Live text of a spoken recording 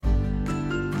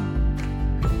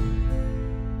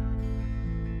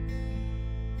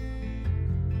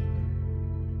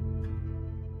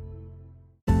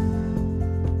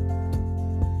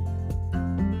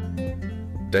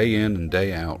Day in and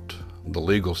day out, the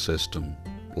legal system,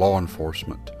 law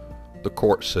enforcement, the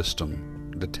court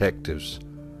system, detectives,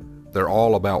 they're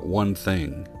all about one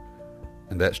thing,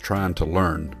 and that's trying to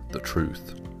learn the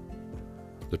truth.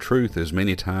 The truth is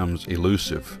many times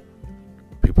elusive.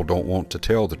 People don't want to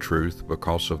tell the truth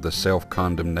because of the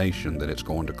self-condemnation that it's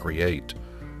going to create,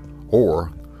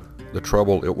 or the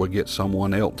trouble it will get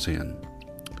someone else in.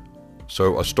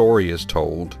 So a story is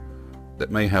told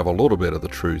that may have a little bit of the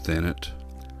truth in it,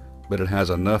 but it has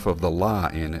enough of the lie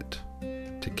in it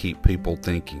to keep people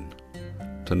thinking,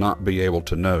 to not be able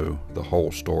to know the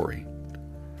whole story.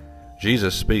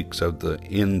 Jesus speaks of the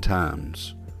end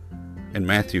times. In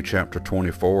Matthew chapter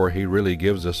 24, he really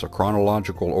gives us a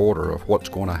chronological order of what's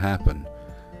going to happen.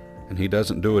 And he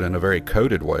doesn't do it in a very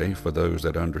coded way for those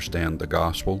that understand the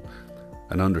gospel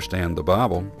and understand the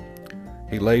Bible.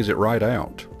 He lays it right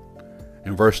out.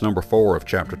 In verse number 4 of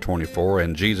chapter 24,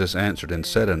 "And Jesus answered and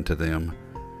said unto them,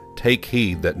 Take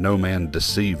heed that no man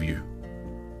deceive you.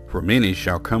 For many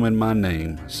shall come in my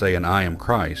name, saying, I am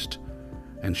Christ,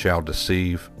 and shall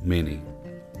deceive many."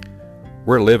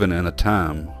 We're living in a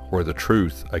time where the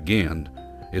truth, again,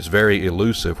 is very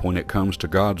elusive when it comes to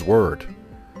God's Word,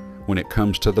 when it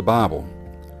comes to the Bible.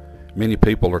 Many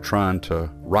people are trying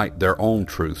to write their own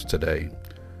truths today.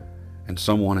 And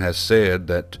someone has said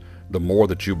that the more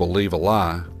that you believe a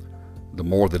lie, the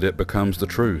more that it becomes the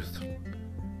truth.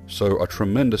 So a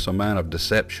tremendous amount of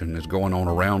deception is going on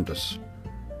around us.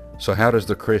 So how does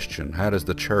the Christian, how does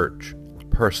the church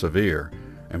persevere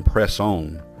and press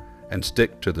on and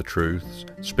stick to the truth,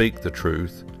 speak the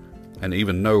truth, and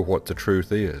even know what the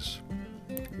truth is?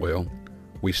 Well,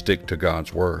 we stick to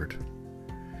God's Word.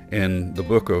 In the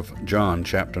book of John,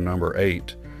 chapter number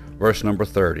 8, verse number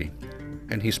 30,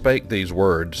 "And he spake these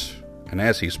words, and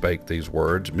as he spake these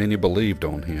words, many believed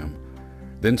on him.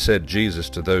 Then said Jesus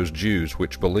to those Jews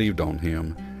which believed on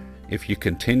him, If ye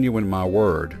continue in my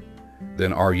word,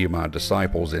 then are ye my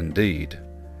disciples indeed,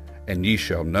 and ye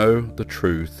shall know the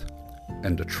truth,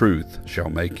 and the truth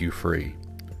shall make you free."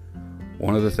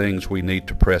 One of the things we need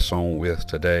to press on with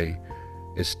today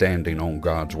is standing on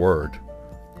God's Word,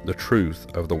 the truth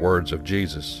of the words of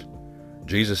Jesus.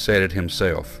 Jesus said it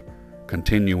himself,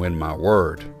 "Continue in my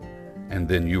word, and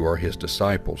then you are his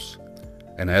disciples.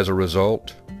 And as a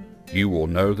result, you will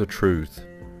know the truth,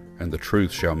 and the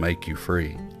truth shall make you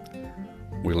free."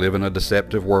 We live in a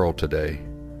deceptive world today.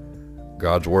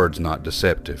 God's Word's not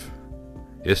deceptive.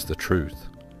 It's the truth.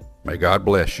 May God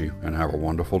bless you, and have a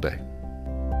wonderful day.